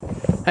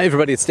Hi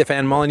everybody, it's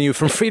Stefan Molyneux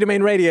from Free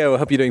Domain Radio. I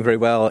hope you're doing very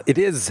well. It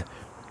is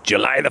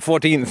July the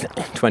 14th,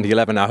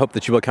 2011. I hope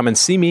that you will come and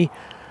see me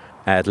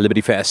at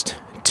Liberty Fest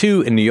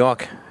 2 in New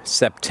York,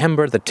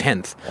 September the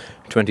 10th,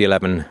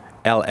 2011,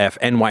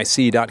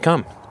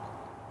 lfnyc.com.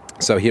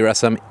 So here are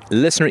some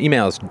listener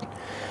emails.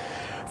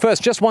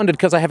 First, just wondered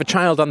because I have a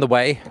child on the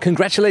way.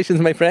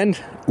 Congratulations, my friend.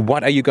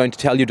 What are you going to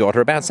tell your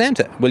daughter about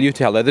Santa? Will you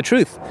tell her the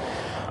truth?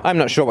 I'm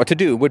not sure what to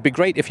do. Would be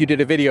great if you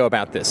did a video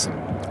about this.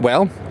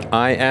 Well,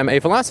 I am a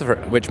philosopher,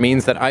 which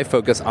means that I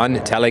focus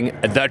on telling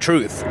the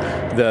truth.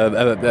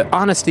 The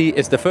honesty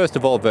is the first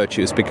of all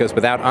virtues, because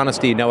without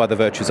honesty, no other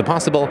virtues are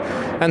possible.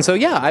 And so,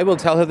 yeah, I will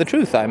tell her the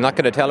truth. I'm not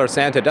going to tell her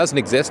Santa doesn't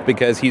exist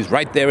because he's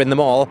right there in the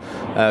mall,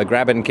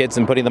 grabbing kids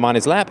and putting them on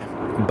his lap.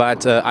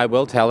 But I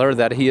will tell her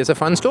that he is a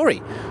fun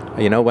story.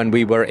 You know, when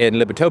we were in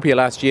Libertopia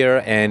last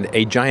year and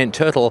a giant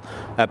turtle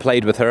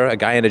played with her, a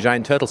guy in a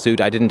giant turtle suit,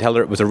 I didn't tell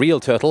her it was a real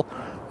turtle.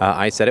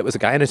 I said it was a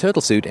guy in a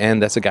turtle suit,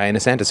 and that's a guy in a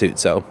Santa suit.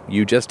 So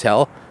you just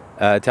tell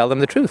them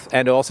the truth,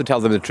 and also tell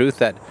them the truth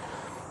that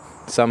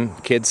some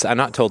kids are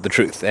not told the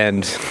truth,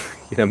 and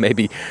you know,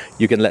 maybe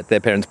you can let their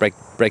parents break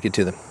it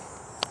to them.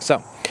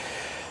 So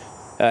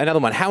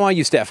another one. How are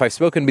you, Steph? I've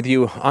spoken with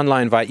you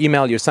online via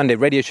email, your Sunday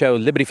radio show,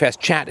 Liberty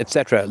Fest chat,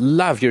 etc.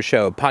 Love your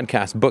show,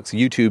 podcasts, books,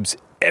 YouTubes,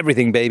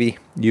 everything, baby.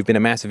 You've been a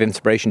massive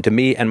inspiration to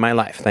me and my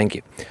life. Thank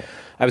you.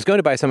 I was going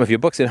to buy some of your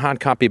books in hard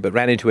copy, but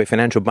ran into a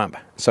financial bump,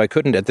 so I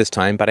couldn't at this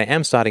time, but I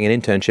am starting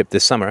an internship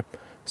this summer,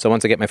 so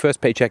once I get my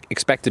first paycheck,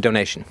 expect a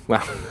donation.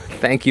 Well,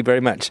 thank you very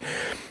much.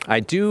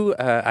 I do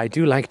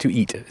like to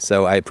eat,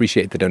 so I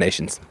appreciate the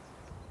donations.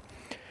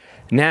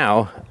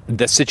 Now,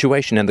 the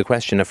situation and the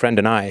question, a friend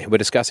and I were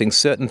discussing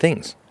certain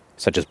things,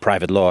 such as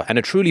private law and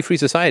a truly free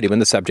society when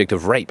the subject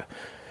of rape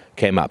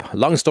came up.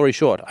 Long story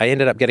short, I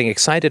ended up getting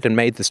excited and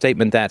made the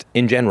statement that,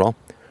 in general,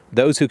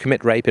 those who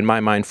commit rape, in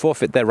my mind,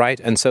 forfeit their right,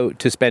 and so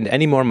to spend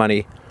any more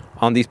money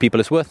on these people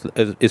is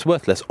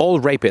worthless. All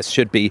rapists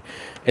should be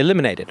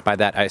eliminated. By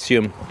that, I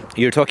assume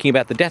you're talking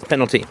about the death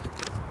penalty.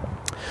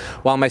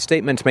 While my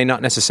statement may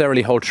not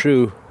necessarily hold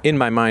true in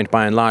my mind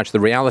by and large, the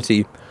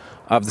reality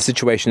of the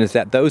situation is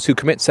that those who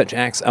commit such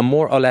acts are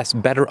more or less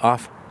better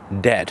off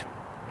dead.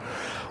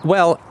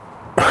 Well,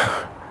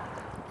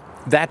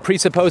 that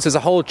presupposes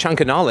a whole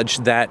chunk of knowledge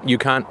that you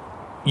can't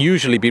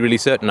usually be really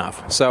certain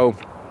of. So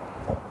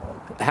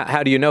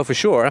how do you know for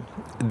sure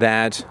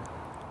that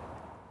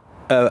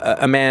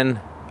a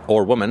man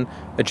or woman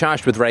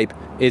charged with rape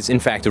is in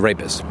fact a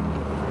rapist?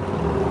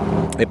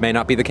 It may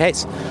not be the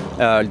case.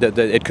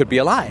 It could be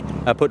a lie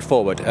put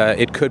forward.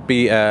 It could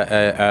be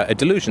a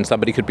delusion.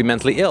 Somebody could be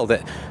mentally ill.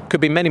 There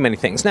could be many, many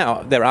things.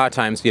 Now, there are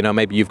times, you know,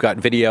 maybe you've got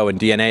video and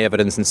DNA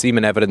evidence and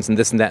semen evidence and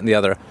this and that and the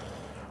other.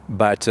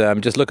 But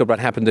just look at what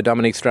happened to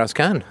Dominique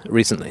Strauss-Kahn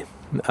recently.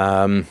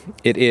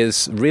 It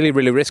is really,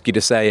 really risky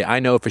to say,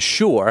 I know for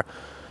sure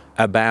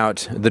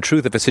about the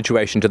truth of a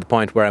situation to the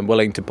point where I'm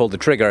willing to pull the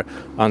trigger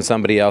on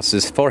somebody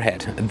else's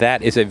forehead.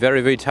 That is a very,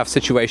 very tough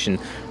situation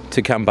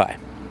to come by.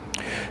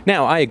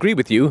 Now, I agree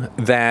with you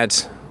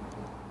that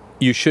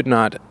you should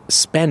not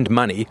spend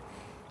money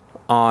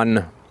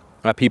on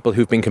people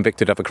who've been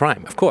convicted of a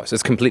crime. Of course,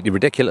 it's completely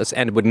ridiculous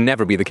and it would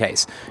never be the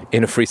case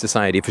in a free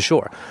society for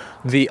sure.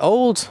 The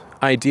old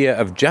idea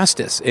of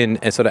justice in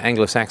a sort of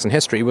Anglo-Saxon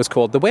history was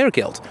called the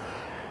were-guilt.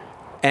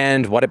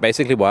 And what it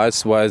basically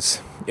was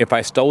if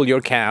I stole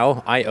your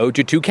cow, I owed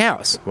you 2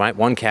 cows, right?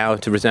 1 cow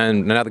to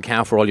return another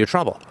cow for all your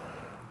trouble.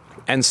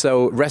 And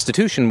so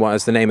restitution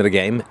was the name of the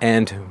game,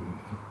 and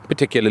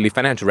particularly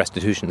financial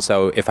restitution.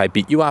 So if I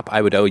beat you up,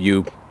 I would owe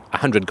you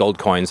 100 gold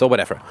coins or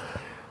whatever.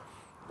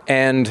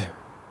 And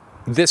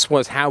this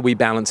was how we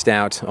balanced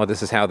out, or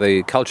this is how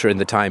the culture in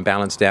the time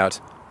balanced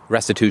out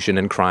restitution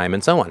and crime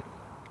and so on.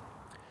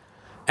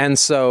 And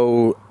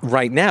so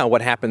right now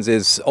what happens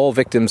is all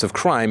victims of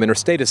crime in a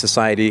state of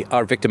society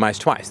are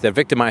victimized twice. They're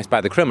victimized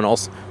by the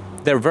criminals.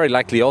 They're very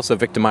likely also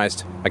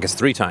victimized, I guess,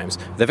 3 times.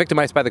 They're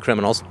victimized by the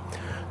criminals.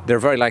 They're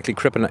very likely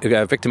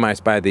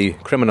victimized by the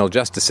criminal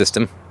justice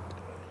system,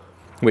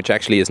 which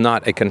actually is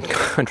not a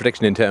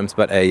contradiction in terms,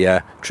 but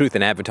a truth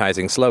in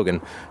advertising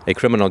slogan, a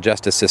criminal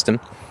justice system.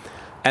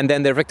 And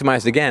then they're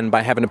victimized again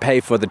by having to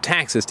pay for the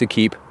taxes to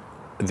keep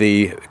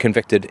the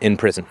convicted in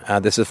prison.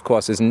 This, of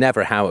course, is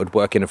never how it would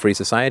work in a free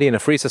society. In a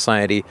free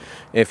society,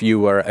 if you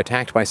were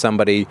attacked by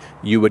somebody,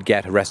 you would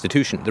get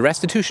restitution. The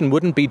restitution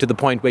wouldn't be to the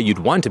point where you'd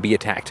want to be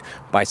attacked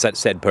by such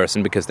said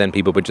person, because then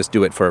people would just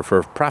do it for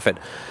profit.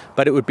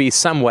 But it would be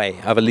some way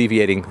of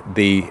alleviating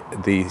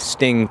the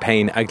sting,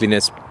 pain,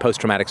 ugliness,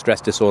 post-traumatic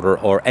stress disorder,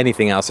 or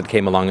anything else that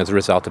came along as a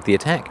result of the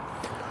attack.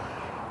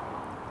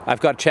 I've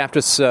got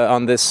chapters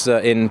on this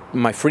in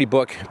my free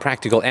book,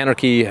 Practical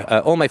Anarchy.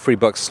 All my free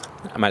books,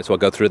 I might as well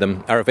go through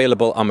them, are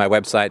available on my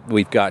website.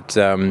 We've got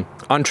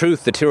On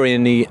Truth, the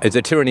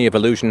Tyranny of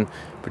Illusion,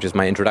 which is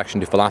my introduction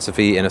to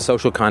philosophy in a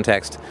social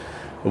context.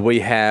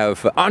 We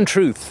have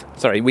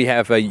we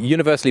have a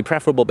Universally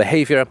Preferable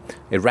Behavior,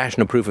 a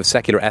Rational Proof of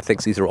Secular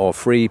Ethics. These are all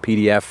free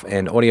PDF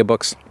and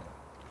audiobooks.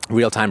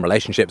 Real-Time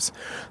Relationships,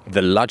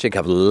 The Logic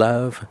of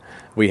Love.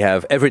 We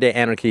have Everyday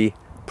Anarchy,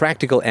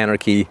 Practical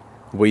Anarchy,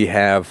 We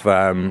have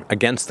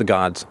Against the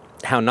Gods,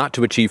 How Not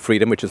to Achieve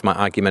Freedom, which is my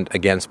argument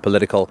against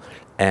political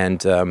and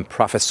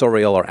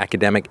professorial or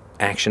academic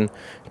action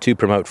to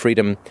promote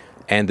freedom.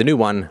 And the new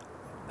one,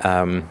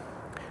 The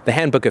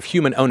Handbook of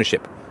Human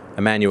Ownership,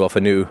 a manual for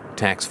new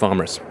tax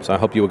farmers. So I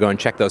hope you will go and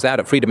check those out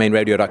at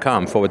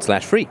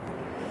freedomainradio.com/free.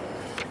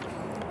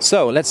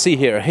 So let's see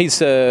here. He's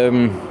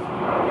come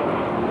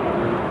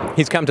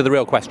to the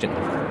real question.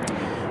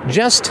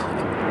 Just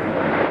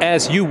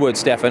as you would,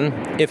 Stefan,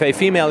 if a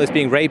female is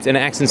being raped and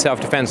acts in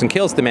self-defense and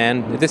kills the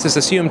man, this is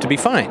assumed to be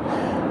fine,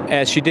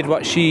 as she did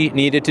what she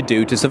needed to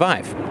do to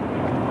survive.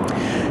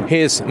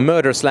 His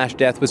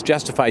murder/death was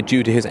justified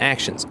due to his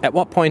actions. At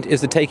what point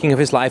is the taking of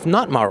his life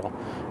not moral?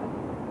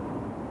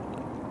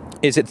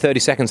 Is it 30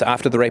 seconds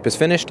after the rape is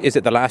finished? Is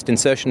it the last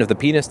insertion of the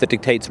penis that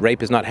dictates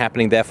rape is not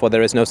happening, therefore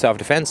there is no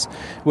self-defense?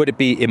 Would it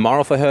be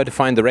immoral for her to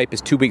find the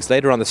rapist 2 weeks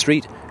later on the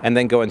street and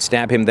then go and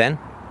stab him then?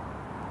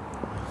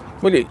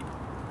 Well,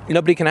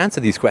 nobody can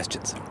answer these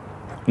questions.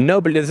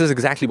 Nobody. This is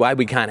exactly why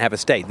we can't have a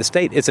state. The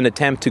state is an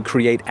attempt to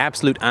create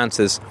absolute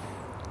answers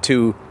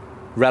to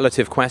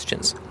relative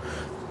questions.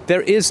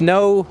 There is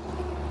no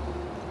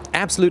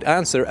absolute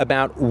answer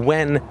about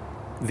when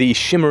the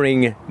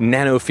shimmering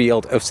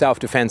nanofield of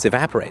self-defense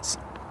evaporates.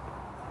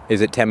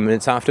 Is it 10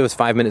 minutes afterwards,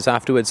 5 minutes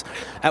afterwards?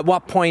 At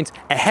what point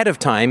ahead of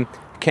time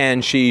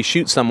can she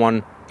shoot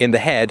someone in the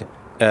head?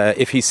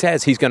 If he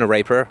says he's going to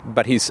rape her,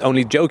 but he's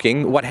only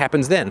joking, what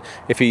happens then?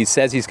 If he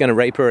says he's going to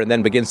rape her and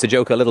then begins to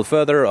joke a little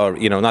further, or,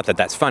 not that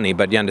that's funny,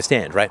 but you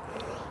understand, right?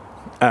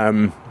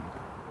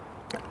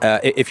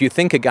 If you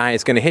think a guy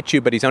is going to hit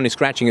you, but he's only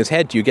scratching his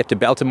head, do you get to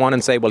belt him on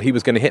and say, well, he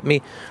was going to hit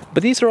me?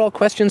 But these are all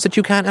questions that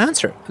you can't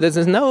answer.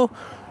 There's no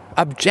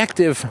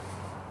objective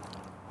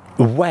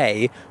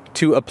way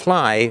to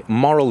apply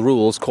moral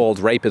rules called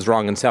rape is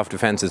wrong and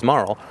self-defense is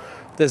moral.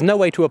 There's no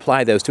way to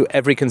apply those to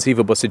every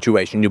conceivable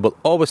situation. You will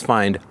always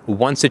find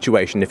one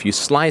situation. If you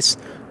slice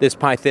this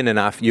pie thin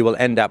enough, you will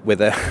end up with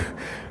a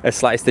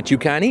slice that you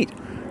can't eat.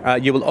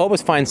 You will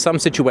always find some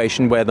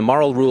situation where the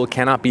moral rule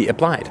cannot be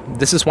applied.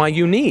 This is why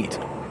you need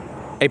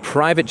a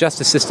private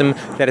justice system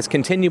that is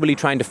continually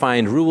trying to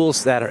find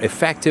rules that are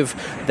effective,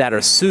 that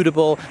are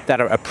suitable, that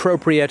are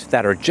appropriate,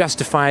 that are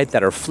justified,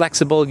 that are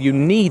flexible. You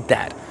need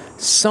that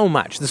so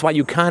much. This is why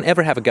you can't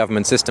ever have a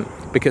government system,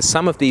 because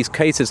some of these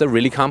cases are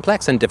really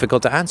complex and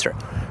difficult to answer.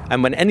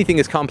 And when anything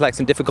is complex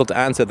and difficult to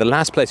answer, the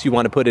last place you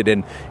want to put it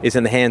in is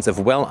in the hands of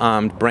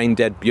well-armed,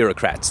 brain-dead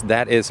bureaucrats.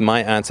 That is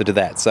my answer to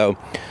that. So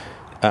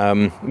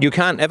you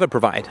can't ever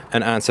provide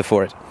an answer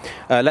for it.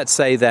 Let's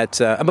say that,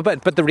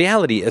 but the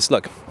reality is,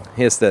 look,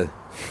 here's the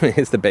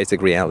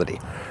basic reality.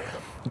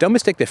 Don't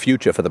mistake the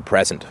future for the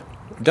present.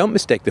 Don't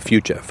mistake the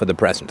future for the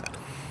present.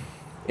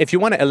 If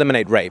you want to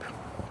eliminate rape,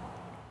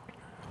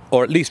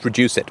 or at least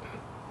reduce it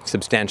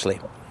substantially,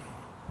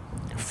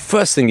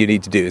 first thing you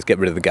need to do is get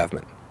rid of the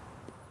government.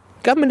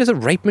 Government is a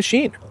rape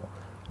machine.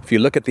 If you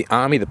look at the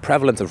army, the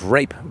prevalence of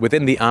rape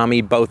within the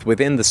army, both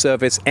within the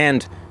service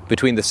and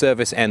between the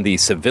service and the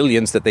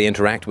civilians that they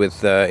interact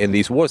with in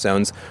these war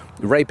zones,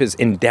 rape is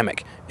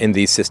endemic in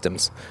these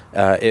systems.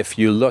 If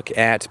you look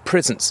at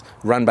prisons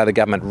run by the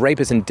government, rape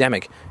is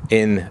endemic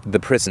in the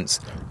prisons.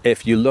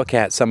 If you look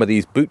at some of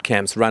these boot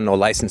camps run or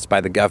licensed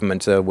by the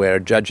government, where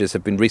judges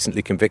have been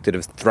recently convicted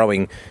of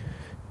throwing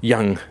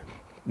young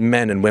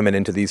men and women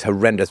into these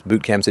horrendous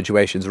boot camp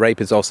situations,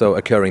 rape is also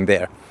occurring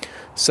there.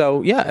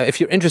 So, yeah, if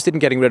you're interested in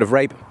getting rid of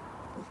rape,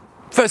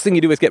 first thing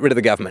you do is get rid of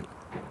the government.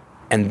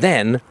 And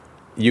then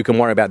you can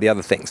worry about the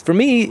other things. For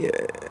me,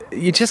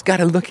 you just got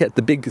to look at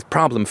the big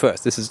problem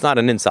first. This is not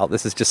an insult.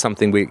 This is just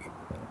something we're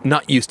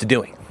not used to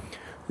doing.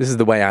 This is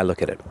the way I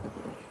look at it.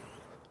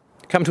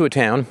 Come to a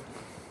town,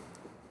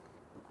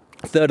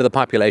 a third of the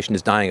population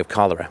is dying of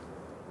cholera.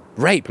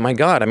 Rape, my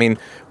God. I mean,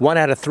 1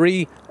 out of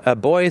 3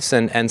 boys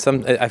and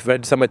some, I've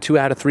read somewhere 2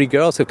 out of 3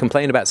 girls have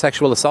complained about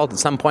sexual assault at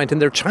some point in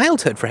their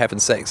childhood, for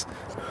heaven's sakes.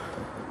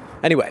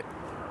 Anyway,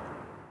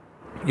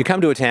 you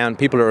come to a town,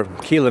 people are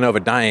keeling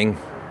over dying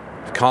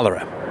of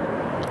cholera.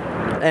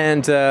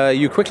 And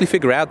you quickly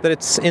figure out that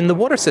it's in the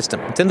water system,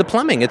 it's in the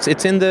plumbing, it's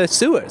in the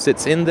sewers,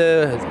 it's in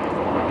the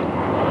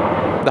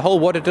whole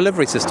water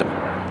delivery system.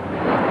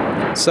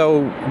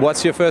 So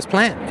what's your first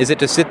plan? Is it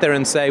to sit there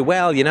and say,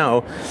 well,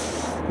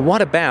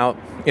 what about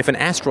if an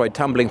asteroid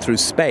tumbling through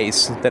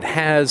space that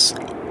has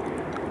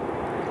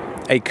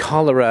a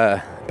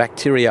cholera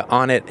bacteria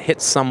on it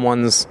hits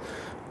someone's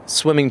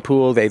swimming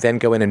pool, they then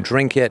go in and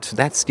drink it?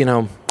 That's,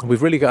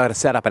 we've really got to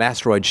set up an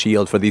asteroid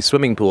shield for these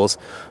swimming pools.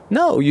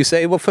 No, you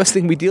say, well, first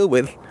thing we deal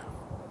with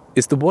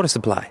is the water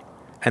supply.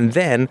 And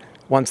then,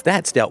 once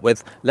that's dealt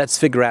with, let's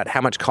figure out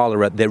how much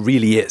cholera there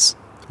really is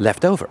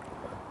left over.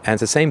 And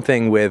it's the same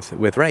thing with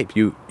rape.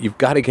 You've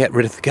got to get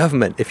rid of the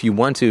government if you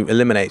want to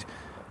eliminate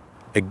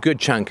a good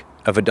chunk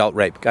of adult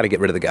rape. Got to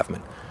get rid of the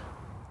government.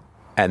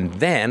 And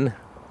then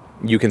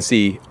you can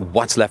see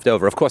what's left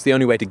over. Of course, the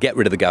only way to get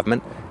rid of the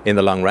government in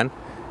the long run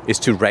is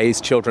to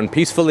raise children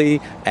peacefully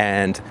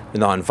and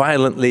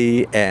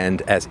non-violently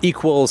and as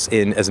equals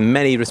in as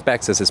many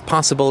respects as is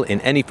possible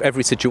in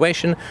every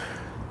situation.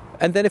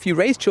 And then if you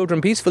raise children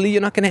peacefully,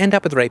 you're not going to end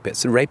up with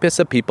rapists. Rapists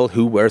are people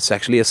who were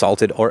sexually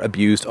assaulted or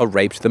abused or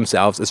raped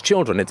themselves as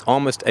children. It's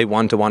almost a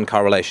one-to-one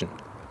correlation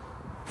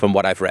from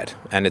what I've read.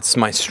 And it's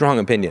my strong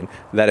opinion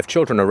that if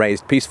children are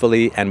raised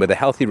peacefully and with a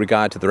healthy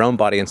regard to their own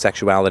body and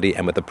sexuality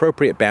and with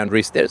appropriate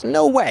boundaries, there's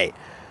no way,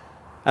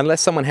 unless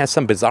someone has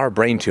some bizarre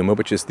brain tumor,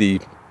 which is the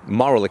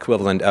moral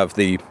equivalent of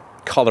the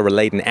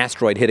cholera-laden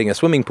asteroid hitting a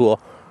swimming pool,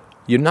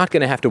 you're not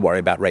going to have to worry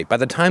about rape. By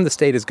the time the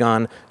state is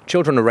gone,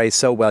 children are raised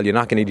so well, you're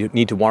not going to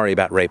need to worry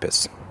about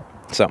rapists.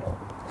 So,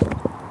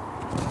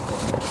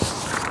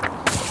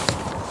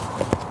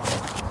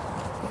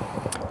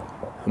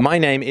 my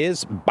name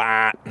is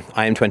Bart.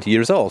 I am 20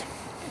 years old.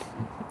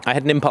 I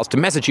had an impulse to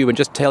message you and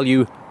just tell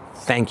you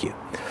thank you.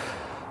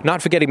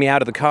 Not for getting me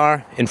out of the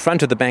car in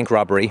front of the bank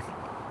robbery.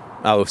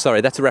 Oh,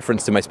 sorry, that's a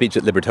reference to my speech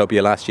at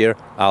Libertopia last year.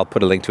 I'll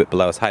put a link to it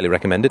below. It's highly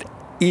recommended,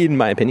 in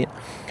my opinion.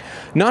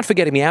 Not for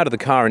getting me out of the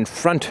car in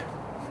front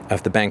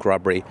of the bank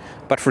robbery,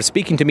 but for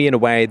speaking to me in a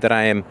way that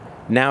I am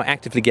now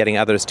actively getting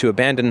others to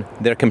abandon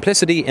their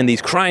complicity in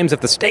these crimes of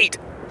the state.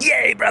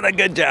 Yay, brother,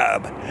 good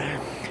job.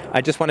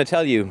 I just want to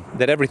tell you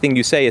that everything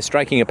you say is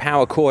striking a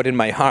power chord in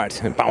my heart.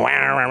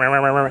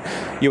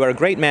 You are a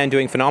great man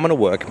doing phenomenal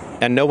work,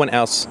 and no one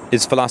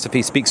else's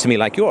philosophy speaks to me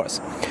like yours.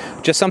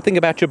 Just something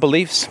about your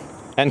beliefs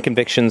and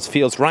convictions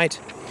feels right,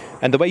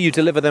 and the way you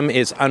deliver them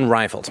is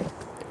unrivaled.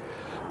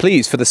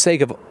 Please, for the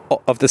sake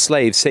of the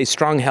slaves, stay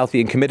strong,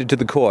 healthy, and committed to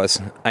the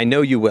cause. I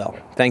know you will.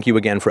 Thank you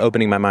again for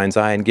opening my mind's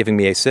eye and giving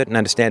me a certain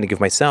understanding of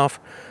myself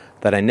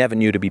that I never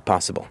knew to be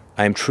possible.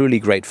 I am truly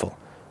grateful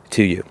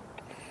to you.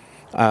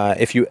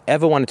 If you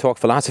ever want to talk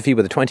philosophy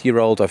with a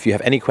 20-year-old, or if you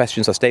have any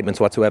questions or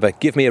statements whatsoever,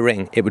 give me a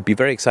ring. It would be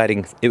very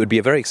exciting. It would be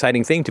a very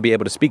exciting thing to be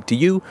able to speak to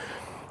you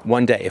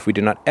one day. If we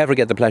do not ever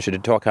get the pleasure to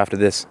talk after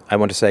this, I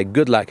want to say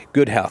good luck,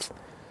 good health,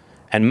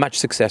 and much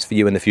success for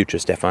you in the future,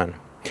 Stefan.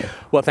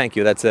 Well, thank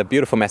you. That's a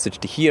beautiful message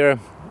to hear.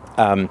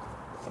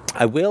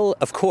 I will,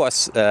 of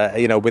course,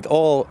 with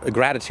all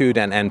gratitude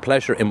and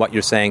pleasure in what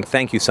you're saying,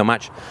 thank you so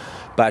much.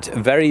 But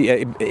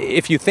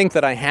if you think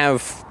that I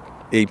have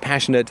a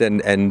passionate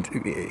and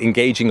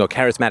engaging or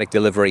charismatic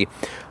delivery,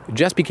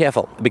 just be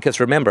careful, because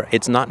remember,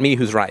 it's not me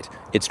who's right.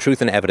 It's truth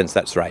and evidence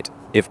that's right.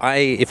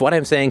 If what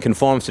I'm saying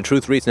conforms to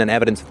truth, reason, and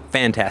evidence,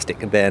 fantastic.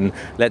 Then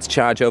let's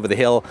charge over the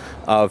hill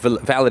of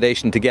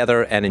validation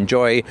together and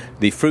enjoy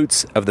the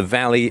fruits of the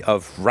valley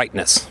of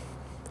rightness.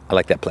 I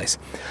like that place.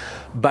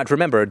 But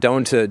remember,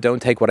 don't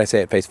take what I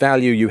say at face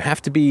value. You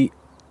have to be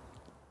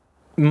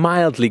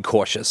mildly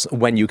cautious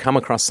when you come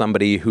across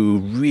somebody who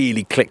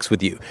really clicks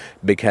with you,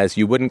 because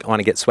you wouldn't want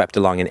to get swept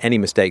along in any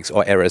mistakes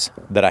or errors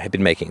that I have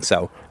been making.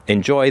 So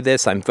enjoy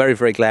this. I'm very,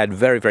 very glad,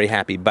 very, very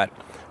happy. But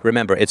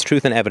remember, it's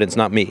truth and evidence,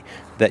 not me,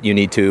 that you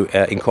need to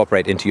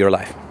incorporate into your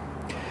life.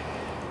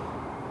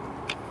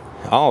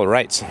 All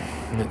right.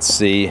 Let's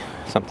see.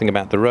 Something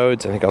about the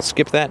roads. I think I'll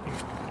skip that.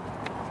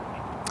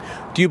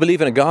 Do you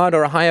believe in a God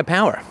or a higher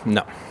power?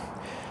 No.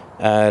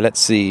 Let's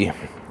see.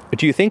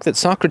 Do you think that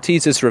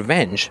Socrates'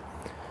 revenge,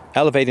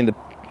 elevating the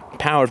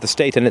power of the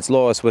state and its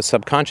laws, was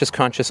subconscious,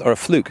 conscious, or a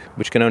fluke,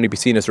 which can only be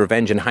seen as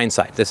revenge in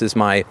hindsight? This is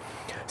my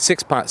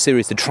 6-part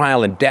series, The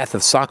Trial and Death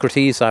of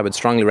Socrates. I would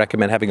strongly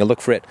recommend having a look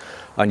for it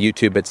on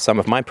YouTube. It's some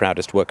of my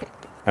proudest work.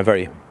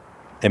 Very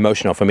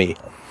emotional for me.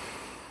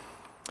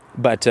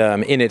 But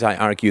in it, I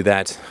argue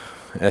that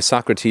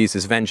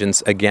Socrates'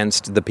 vengeance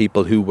against the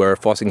people who were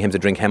forcing him to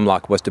drink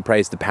hemlock was to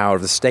praise the power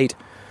of the state.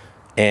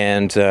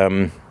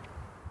 And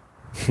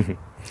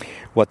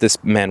what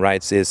this man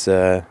writes is,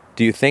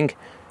 do you think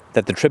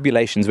that the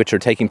tribulations which are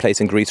taking place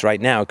in Greece right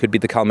now could be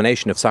the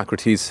culmination of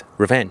Socrates'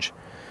 revenge,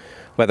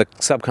 whether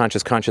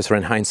subconscious, conscious, or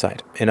in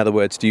hindsight? In other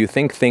words, do you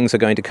think things are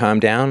going to calm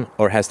down,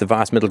 or has the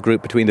vast middle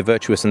group between the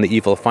virtuous and the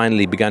evil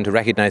finally begun to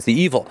recognize the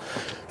evil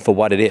for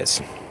what it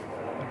is?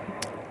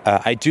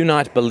 I do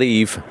not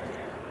believe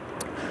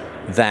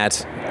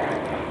that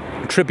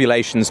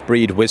tribulations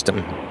breed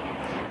wisdom.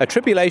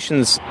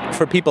 Tribulations,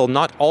 for people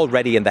not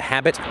already in the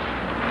habit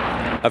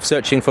of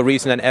searching for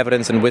reason and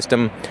evidence and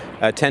wisdom,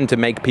 tend to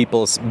make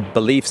people's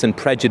beliefs and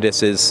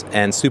prejudices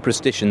and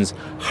superstitions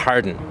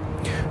harden.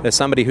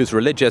 Somebody who's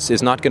religious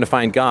is not going to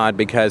find God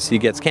because he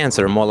gets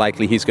cancer. More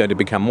likely, he's going to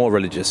become more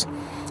religious.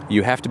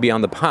 You have to be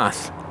on the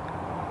path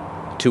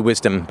to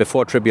wisdom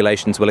before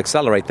tribulations will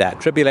accelerate that.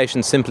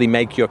 Tribulations simply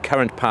make your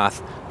current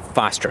path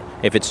faster.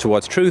 If it's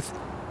towards truth,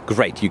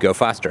 great, you go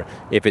faster.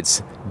 If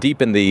it's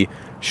deep in the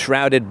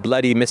shrouded,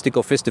 bloody,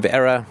 mystical fist of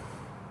error,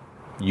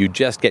 you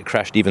just get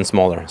crushed even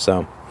smaller.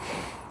 So,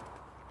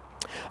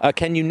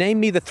 can you name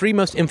me the 3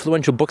 most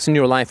influential books in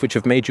your life which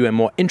have made you a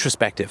more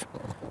introspective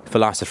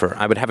philosopher?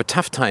 I would have a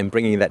tough time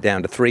bringing that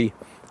down to 3.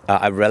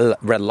 I read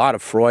a lot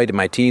of Freud in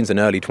my teens and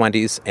early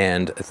 20s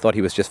and thought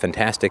he was just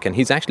fantastic. And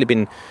he's actually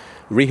been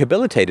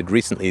rehabilitated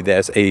recently.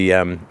 There's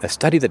a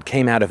study that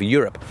came out of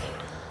Europe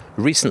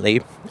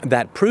recently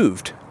that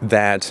proved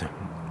that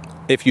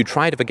if you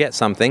try to forget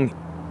something,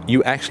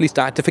 you actually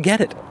start to forget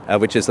it,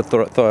 which is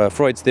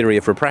Freud's theory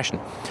of repression.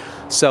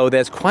 So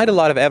there's quite a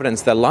lot of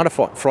evidence that a lot of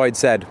what Freud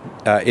said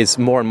is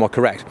more and more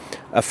correct.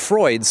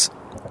 Freud's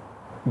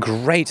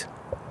great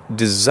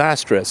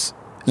disastrous,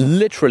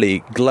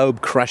 literally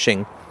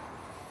globe-crushing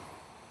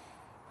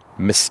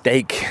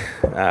mistake,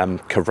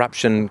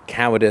 corruption,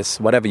 cowardice,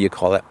 whatever you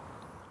call it,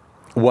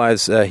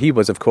 was he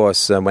was, of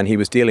course, when he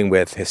was dealing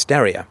with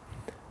hysteria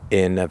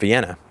in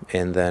Vienna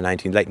in the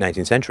late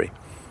 19th century.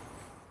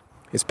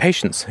 His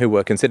patients, who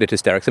were considered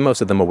hysterics, and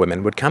most of them were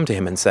women, would come to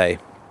him and say,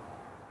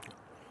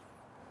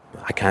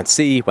 I can't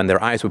see when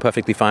their eyes were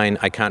perfectly fine.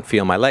 I can't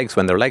feel my legs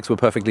when their legs were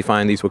perfectly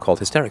fine. These were called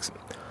hysterics.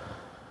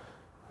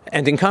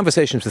 And in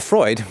conversations with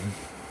Freud,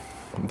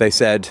 they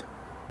said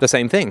the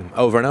same thing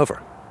over and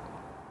over.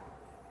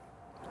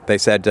 They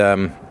said,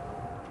 Dr.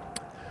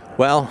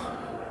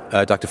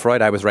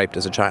 Freud, I was raped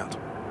as a child.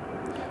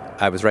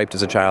 I was raped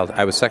as a child.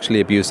 I was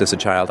sexually abused as a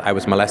child. I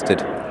was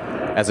molested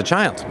as a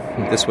child.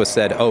 This was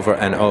said over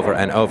and over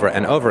and over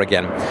and over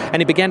again.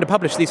 And he began to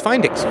publish these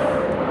findings.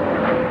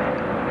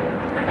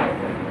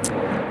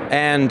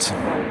 And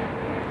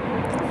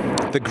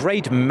the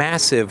great,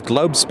 massive,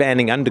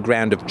 globe-spanning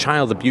underground of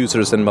child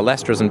abusers and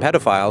molesters and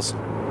pedophiles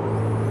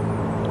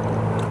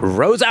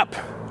rose up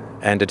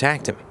and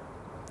attacked him.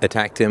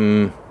 Attacked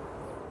him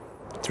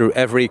through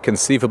every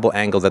conceivable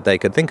angle that they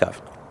could think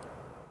of.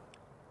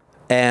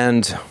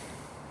 And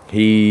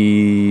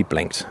he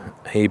blinked.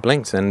 He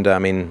blinked, and I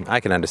mean, I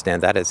can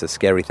understand that. It's a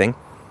scary thing.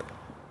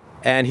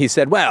 And he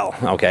said, well,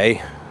 okay,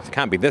 there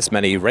can't be this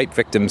many rape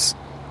victims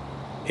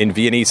in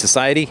Viennese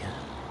society.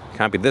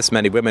 Can't be this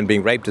many women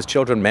being raped as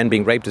children, men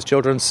being raped as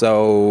children,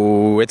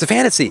 so it's a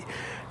fantasy.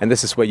 And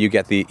this is where you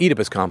get the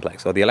Oedipus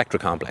complex, or the Electra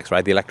complex,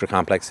 right? The Electra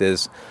complex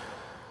is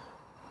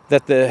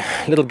that the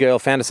little girl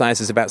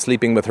fantasizes about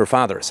sleeping with her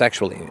father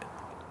sexually.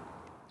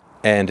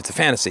 And it's a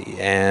fantasy.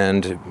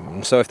 And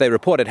so if they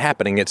report it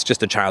happening, it's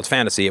just a child's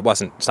fantasy. It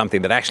wasn't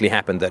something that actually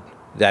happened, that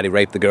daddy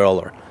raped the girl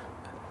or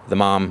the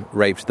mom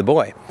raped the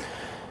boy.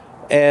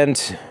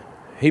 And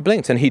he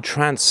blinked, and he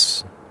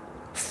transformed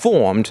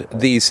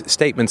these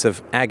statements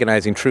of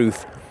agonizing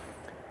truth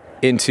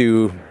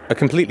into a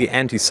completely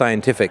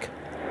anti-scientific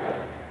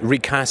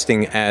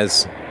recasting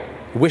as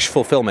wish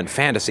fulfillment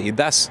fantasy,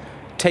 thus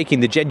taking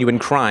the genuine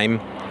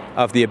crime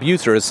of the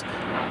abusers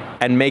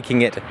and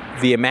making it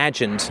the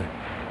imagined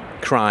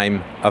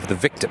crime of the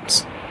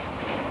victims.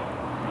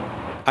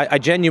 I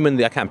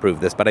genuinely, I can't prove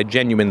this, but I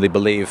genuinely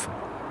believe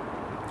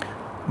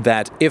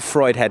that if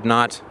Freud had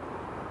not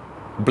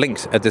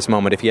blinked at this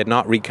moment, if he had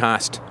not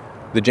recast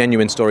the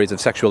genuine stories of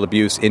sexual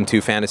abuse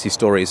into fantasy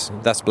stories,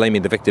 thus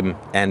blaming the victim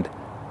and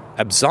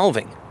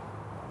absolving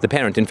the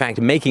parent, in fact,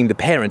 making the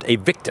parent a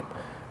victim,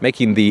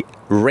 making the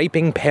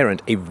raping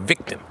parent a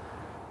victim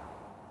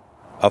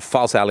of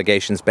false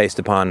allegations based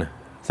upon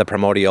the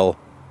primordial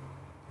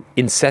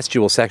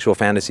incestual sexual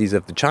fantasies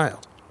of the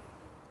child.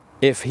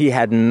 If he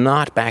had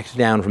not backed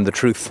down from the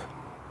truth,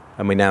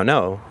 and we now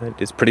know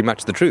it is pretty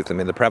much the truth. I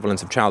mean, the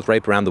prevalence of child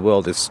rape around the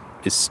world is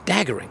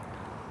staggering.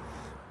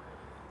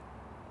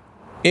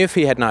 If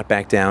he had not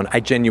backed down,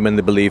 I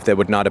genuinely believe there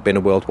would not have been a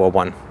World War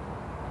I.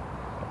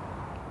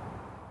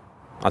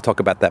 I'll talk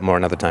about that more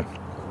another time.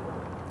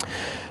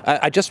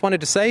 I just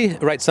wanted to say,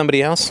 write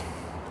somebody else,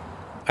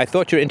 I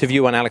thought your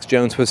interview on Alex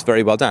Jones was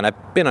very well done.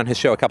 I've been on his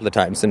show a couple of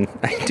times, and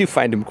I do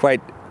find him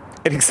quite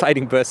an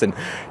exciting person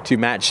to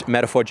match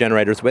metaphor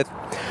generators with.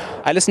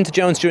 I listened to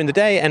Jones during the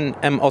day and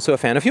am also a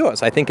fan of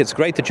yours. I think it's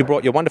great that you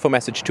brought your wonderful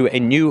message to a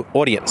new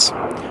audience.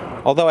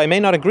 Although I may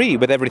not agree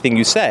with everything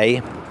you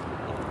say,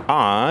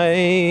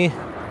 I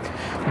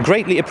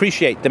greatly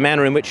appreciate the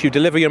manner in which you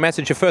deliver your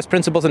message of first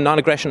principles and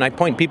non-aggression. I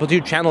point people to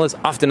your channel as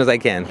often as I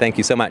can. Thank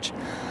you so much.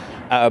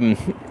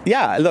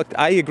 Look,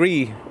 I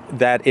agree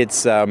that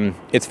it's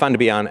fun to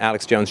be on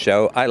Alex Jones'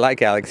 show. I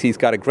like Alex. He's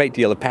got a great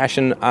deal of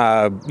passion.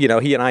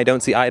 He and I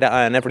don't see eye to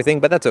eye on everything,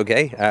 but that's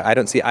okay. I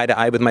don't see eye to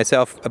eye with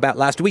myself about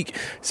last week,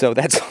 so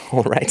that's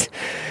all right.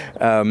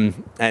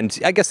 And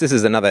I guess this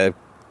is another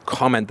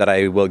comment that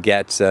I will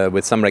get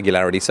with some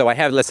regularity. So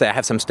let's say I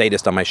have some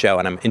statist on my show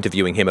and I'm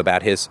interviewing him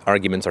about his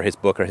arguments or his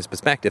book or his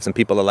perspectives, and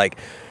people are like,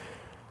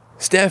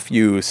 Steph,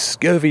 you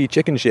scurvy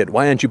chicken shit,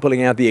 why aren't you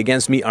pulling out the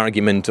against me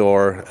argument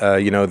or,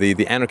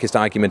 the anarchist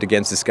argument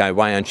against this guy?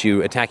 Why aren't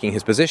you attacking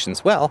his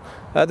positions? Well,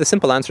 the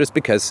simple answer is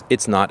because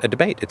it's not a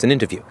debate. It's an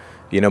interview.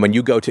 When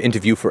you go to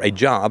interview for a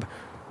job,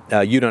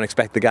 you don't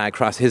expect the guy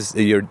across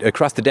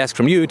the desk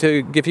from you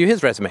to give you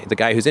his resume, the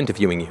guy who's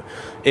interviewing you.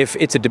 If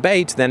it's a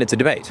debate, then it's a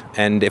debate.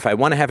 And if I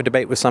want to have a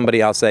debate with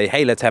somebody, I'll say,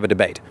 hey, let's have a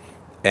debate.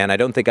 And I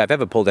don't think I've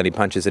ever pulled any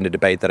punches in a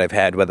debate that I've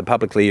had, whether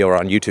publicly or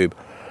on YouTube.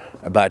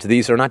 But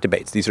these are not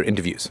debates, these are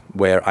interviews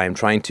where I am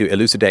trying to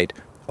elucidate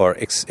or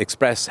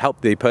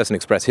help the person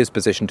express his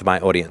position to my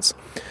audience.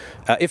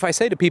 If I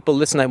say to people,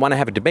 listen, I want to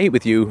have a debate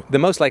with you, the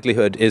most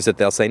likelihood is that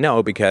they'll say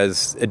no,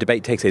 because a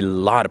debate takes a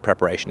lot of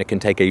preparation. It can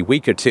take a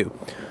week or two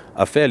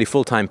of fairly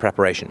full-time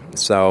preparation.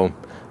 So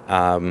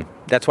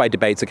that's why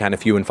debates are kind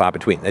of few and far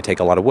between. They take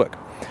a lot of work.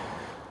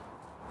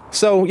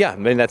 So yeah, I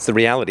mean, that's the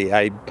reality.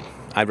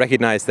 I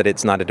recognize that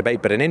it's not a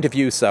debate, but an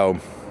interview, so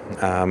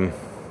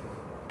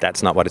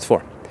that's not what it's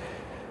for.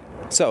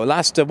 So,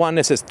 last one,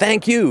 it says,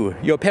 thank you.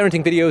 Your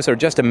parenting videos are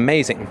just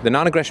amazing. The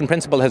non-aggression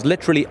principle has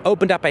literally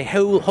opened up a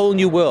whole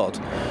new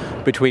world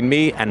between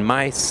me and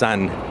my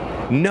son.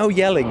 No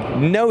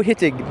yelling, no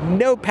hitting,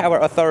 no power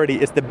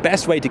authority is the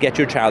best way to get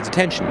your child's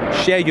attention.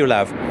 Share your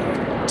love,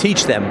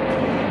 teach them,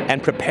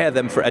 and prepare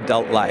them for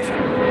adult life.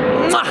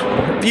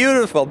 Mwah!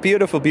 Beautiful,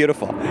 beautiful,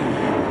 beautiful.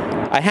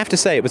 I have to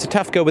say, it was a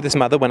tough go with this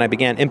mother when I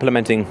began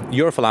implementing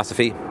your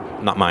philosophy,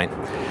 not mine.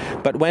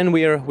 But when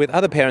we're with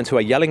other parents who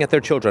are yelling at their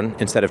children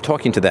instead of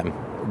talking to them,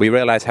 we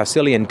realize how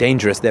silly and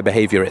dangerous their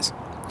behavior is.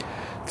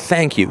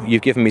 Thank you.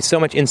 You've given me so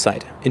much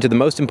insight into the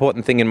most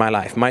important thing in my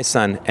life, my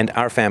son and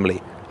our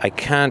family. I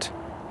can't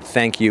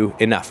thank you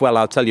enough. Well,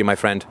 I'll tell you, my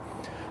friend,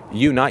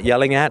 you not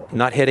yelling at,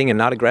 not hitting, and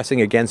not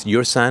aggressing against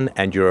your son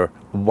and your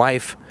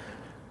wife,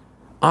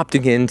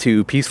 opting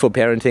into peaceful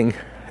parenting,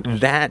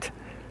 that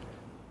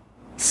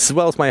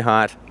swells my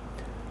heart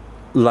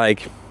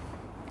like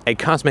a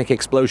cosmic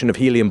explosion of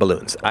helium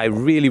balloons. I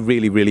really,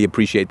 really, really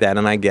appreciate that,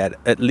 and I get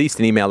at least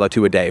an email or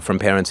two a day from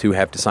parents who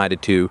have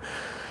decided to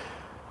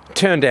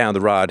turn down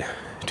the rod,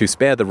 to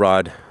spare the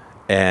rod,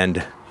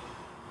 and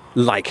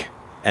like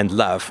and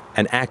love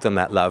and act on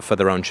that love for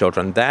their own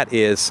children. That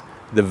is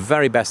the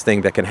very best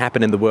thing that can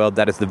happen in the world.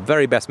 That is the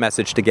very best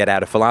message to get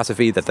out of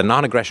philosophy, that the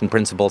non-aggression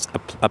principles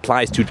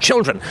applies to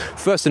children.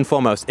 First and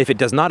foremost, if it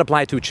does not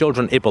apply to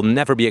children, it will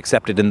never be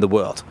accepted in the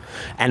world.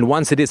 And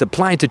once it is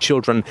applied to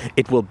children,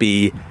 it will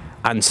be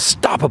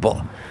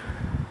unstoppable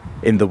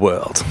in the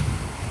world.